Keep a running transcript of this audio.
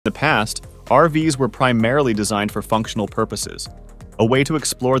In the past, RVs were primarily designed for functional purposes, a way to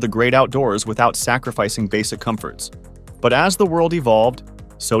explore the great outdoors without sacrificing basic comforts. But as the world evolved,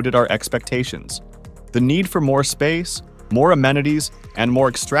 so did our expectations. The need for more space, more amenities, and more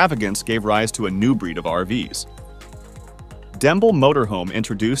extravagance gave rise to a new breed of RVs. Dembell Motorhome,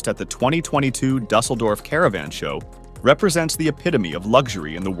 introduced at the 2022 Dusseldorf Caravan Show, represents the epitome of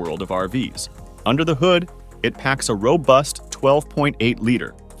luxury in the world of RVs. Under the hood, it packs a robust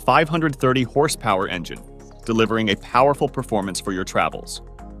 12.8-liter, 530 horsepower engine, delivering a powerful performance for your travels.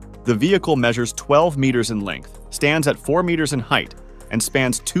 The vehicle measures 12 meters in length, stands at 4 meters in height, and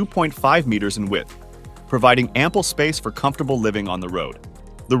spans 2.5 meters in width, providing ample space for comfortable living on the road.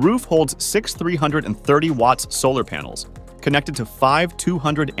 The roof holds 6 330 watts solar panels, connected to 5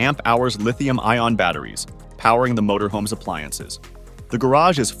 200 amp hours lithium ion batteries, powering the motorhome's appliances. The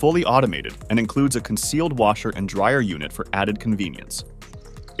garage is fully automated and includes a concealed washer and dryer unit for added convenience.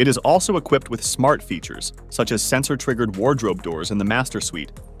 It is also equipped with smart features, such as sensor-triggered wardrobe doors in the master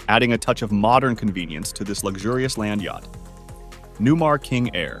suite, adding a touch of modern convenience to this luxurious land yacht. Newmar King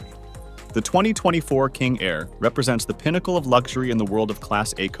Air. The 2024 King Air represents the pinnacle of luxury in the world of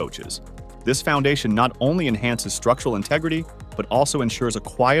Class A coaches. This foundation not only enhances structural integrity, but also ensures a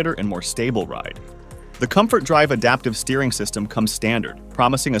quieter and more stable ride. The Comfort Drive adaptive steering system comes standard,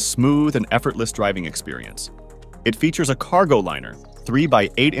 promising a smooth and effortless driving experience. It features a cargo liner, 3 by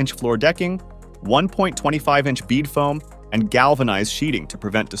 8-inch floor decking, 1.25-inch bead foam, and galvanized sheeting to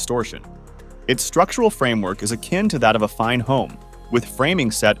prevent distortion. Its structural framework is akin to that of a fine home, with framing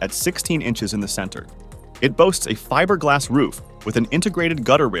set at 16 inches in the center. It boasts a fiberglass roof with an integrated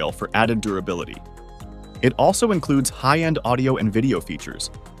gutter rail for added durability. It also includes high-end audio and video features,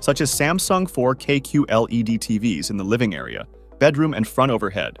 such as Samsung 4K QLED TVs in the living area, bedroom, and front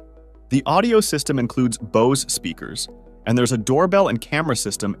overhead. The audio system includes Bose speakers, and there's a doorbell and camera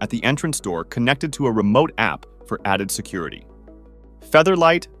system at the entrance door connected to a remote app for added security.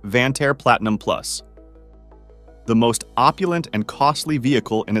 Featherlight Vantair Platinum Plus. The most opulent and costly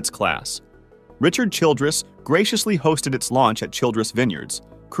vehicle in its class. Richard Childress graciously hosted its launch at Childress Vineyards,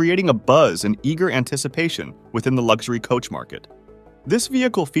 creating a buzz and eager anticipation within the luxury coach market. This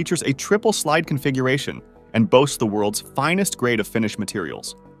vehicle features a triple slide configuration and boasts the world's finest grade of finished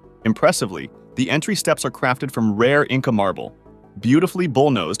materials. Impressively, the entry steps are crafted from rare Inca marble, beautifully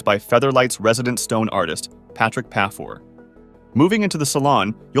bullnosed by Featherlight's resident stone artist, Patrick Paffor. Moving into the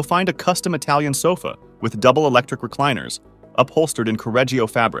salon, you'll find a custom Italian sofa with double electric recliners, upholstered in Correggio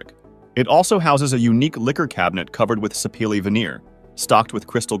fabric. It also houses a unique liquor cabinet covered with sapele veneer, stocked with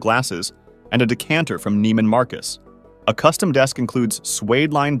crystal glasses, and a decanter from Neiman Marcus. A custom desk includes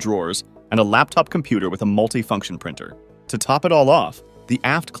suede-lined drawers and a laptop computer with a multi-function printer. To top it all off, the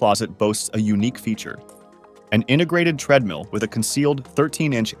aft closet boasts a unique feature: an integrated treadmill with a concealed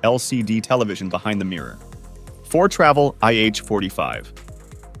 13-inch LCD television behind the mirror. For Travel IH45.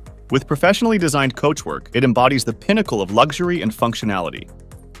 With professionally designed coachwork, it embodies the pinnacle of luxury and functionality.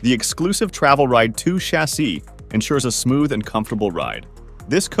 The exclusive Travel Ride 2 chassis ensures a smooth and comfortable ride.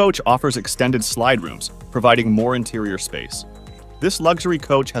 This coach offers extended slide rooms, providing more interior space. This luxury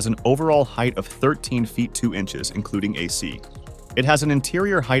coach has an overall height of 13 feet 2 inches, including AC. It has an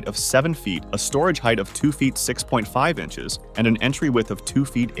interior height of 7 feet, a storage height of 2 feet 6.5 inches, and an entry width of 2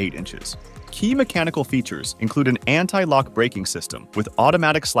 feet 8 inches. Key mechanical features include an anti-lock braking system with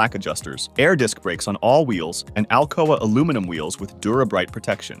automatic slack adjusters, air disc brakes on all wheels, and Alcoa aluminum wheels with Durabrite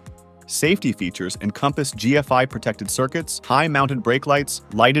protection. Safety features encompass GFI protected circuits, high-mounted brake lights,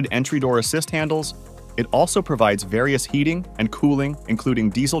 lighted entry door assist handles. It also provides various heating and cooling, including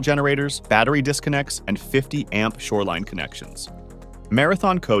diesel generators, battery disconnects, and 50 amp shoreline connections.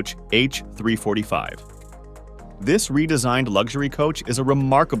 Marathon Coach H345. This redesigned luxury coach is a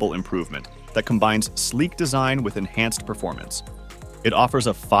remarkable improvement that combines sleek design with enhanced performance. It offers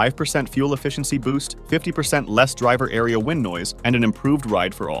a 5% fuel efficiency boost, 50% less driver area wind noise, and an improved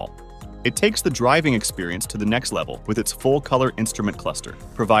ride for all. It takes the driving experience to the next level with its full-color instrument cluster,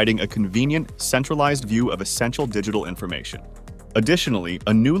 providing a convenient, centralized view of essential digital information. Additionally,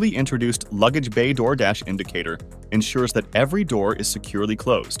 a newly introduced luggage bay door dash indicator ensures that every door is securely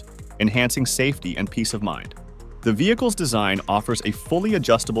closed, enhancing safety and peace of mind. The vehicle's design offers a fully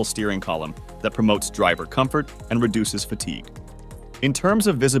adjustable steering column that promotes driver comfort and reduces fatigue. In terms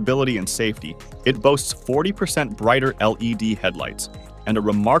of visibility and safety, it boasts 40% brighter LED headlights and a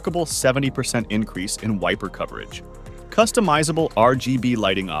remarkable 70% increase in wiper coverage. Customizable RGB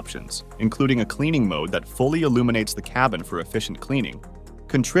lighting options, including a cleaning mode that fully illuminates the cabin for efficient cleaning,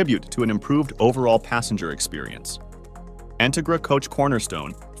 contribute to an improved overall passenger experience. Entegra Coach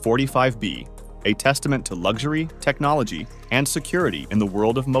Cornerstone 45B. a testament to luxury, technology, and security in the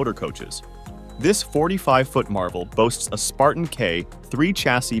world of motor coaches. This 45-foot marvel boasts a Spartan K 3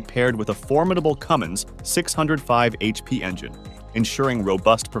 chassis paired with a formidable Cummins 605 HP engine, ensuring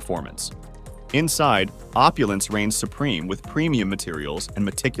robust performance. Inside, opulence reigns supreme with premium materials and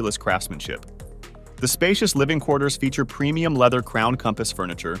meticulous craftsmanship. The spacious living quarters feature premium leather crown compass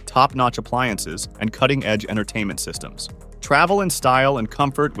furniture, top-notch appliances, and cutting-edge entertainment systems. Travel in style and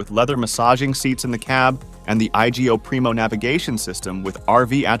comfort with leather massaging seats in the cab and the IGO Primo navigation system with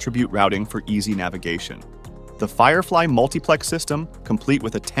RV attribute routing for easy navigation. The Firefly multiplex system, complete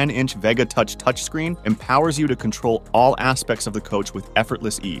with a 10-inch Vega Touch touchscreen, empowers you to control all aspects of the coach with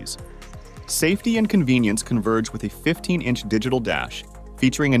effortless ease. Safety and convenience converge with a 15-inch digital dash,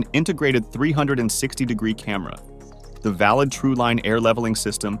 featuring an integrated 360-degree camera, the valid Trueline air leveling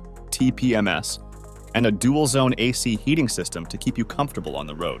system, TPMS, and a dual-zone AC heating system to keep you comfortable on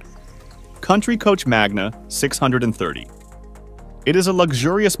the road. Country Coach Magna 630. It is a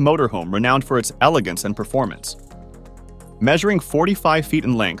luxurious motorhome renowned for its elegance and performance. Measuring 45 feet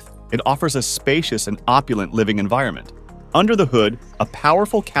in length, it offers a spacious and opulent living environment. Under the hood, a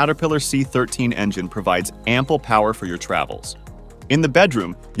powerful Caterpillar C13 engine provides ample power for your travels. In the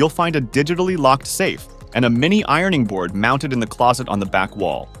bedroom, you'll find a digitally locked safe and a mini ironing board mounted in the closet on the back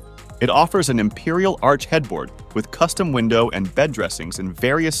wall. It offers an imperial arch headboard with custom window and bed dressings in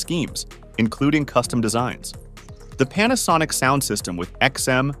various schemes, including custom designs. The Panasonic sound system with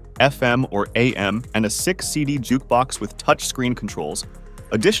XM, FM, or AM, and a 6-CD jukebox with touchscreen controls.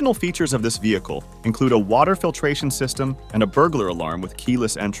 Additional features of this vehicle include a water filtration system and a burglar alarm with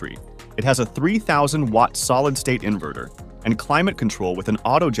keyless entry. It has a 3,000-watt solid-state inverter and climate control with an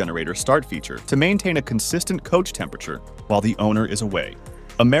auto-generator start feature to maintain a consistent coach temperature while the owner is away.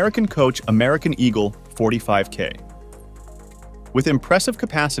 American Coach American Eagle 45K. With impressive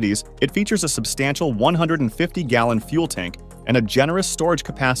capacities, it features a substantial 150-gallon fuel tank and a generous storage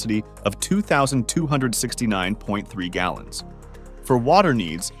capacity of 2,269.3 gallons. For water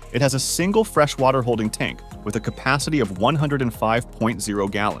needs, it has a single freshwater holding tank with a capacity of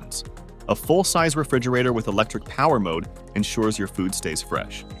 105.0 gallons. A full-size refrigerator with electric power mode ensures your food stays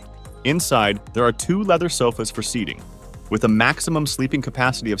fresh. Inside, there are 2 leather sofas for seating. With a maximum sleeping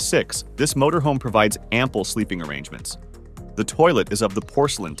capacity of 6, this motorhome provides ample sleeping arrangements. The toilet is of the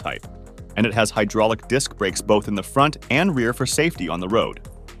porcelain type, and it has hydraulic disc brakes both in the front and rear for safety on the road.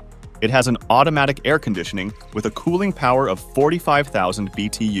 It has an automatic air conditioning with a cooling power of 45,000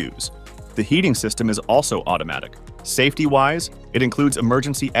 BTUs. The heating system is also automatic. Safety-wise, it includes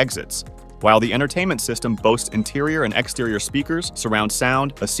emergency exits, while the entertainment system boasts interior and exterior speakers, surround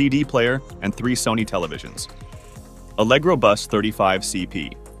sound, a CD player, and 3 Sony televisions. Allegro Bus 35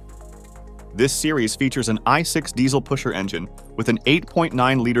 CP. This series features an i6 diesel pusher engine with an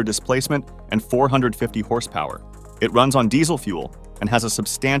 8.9-liter displacement and 450 horsepower. It runs on diesel fuel and has a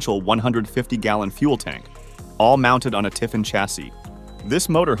substantial 150-gallon fuel tank, all mounted on a Tiffin chassis. This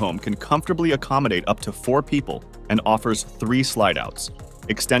motorhome can comfortably accommodate up to 4 people and offers 3 slide-outs,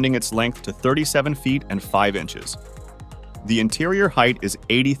 extending its length to 37 feet and 5 inches. The interior height is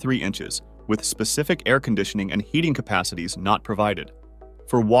 83 inches, with specific air conditioning and heating capacities not provided.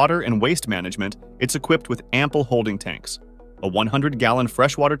 For water and waste management, it's equipped with ample holding tanks, a 100-gallon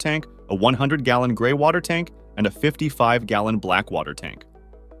freshwater tank, a 100-gallon gray water tank, and a 55-gallon black water tank.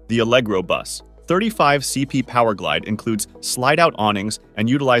 The Allegro Bus 35 CP Power Glide includes slide-out awnings and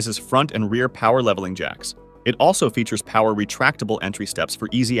utilizes front and rear power leveling jacks. It also features power retractable entry steps for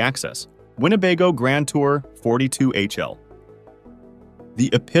easy access. Winnebago Grand Tour 42HL. The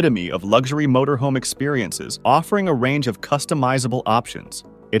epitome of luxury motorhome experiences, offering a range of customizable options.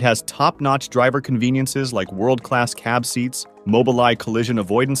 It has top-notch driver conveniences like world-class cab seats, Mobileye collision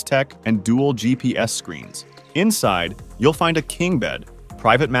avoidance tech, and dual GPS screens. Inside, you'll find a king bed,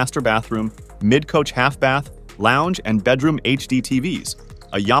 private master bathroom, mid-coach half bath, lounge and bedroom HD TVs,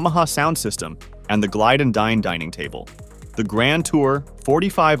 a Yamaha sound system, and the Glide and Dine dining table. The Grand Tour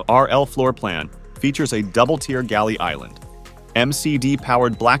 45RL floor plan features a double-tier galley island.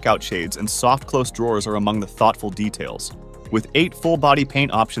 MCD-powered blackout shades and soft-close drawers are among the thoughtful details. With 8 full-body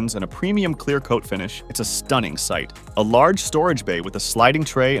paint options and a premium clear coat finish, it's a stunning sight. A large storage bay with a sliding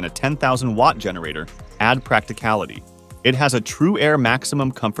tray and a 10,000-watt generator add practicality. It has a True Air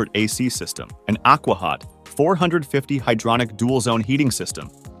Maximum Comfort AC system, an AquaHot 450 hydronic dual-zone heating system,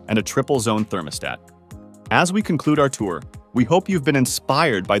 and a triple-zone thermostat. As we conclude our tour, we hope you've been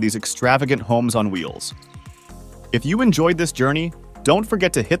inspired by these extravagant homes on wheels. If you enjoyed this journey, don't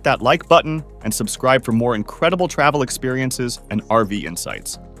forget to hit that like button and subscribe for more incredible travel experiences and RV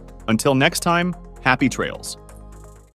insights. Until next time, happy trails.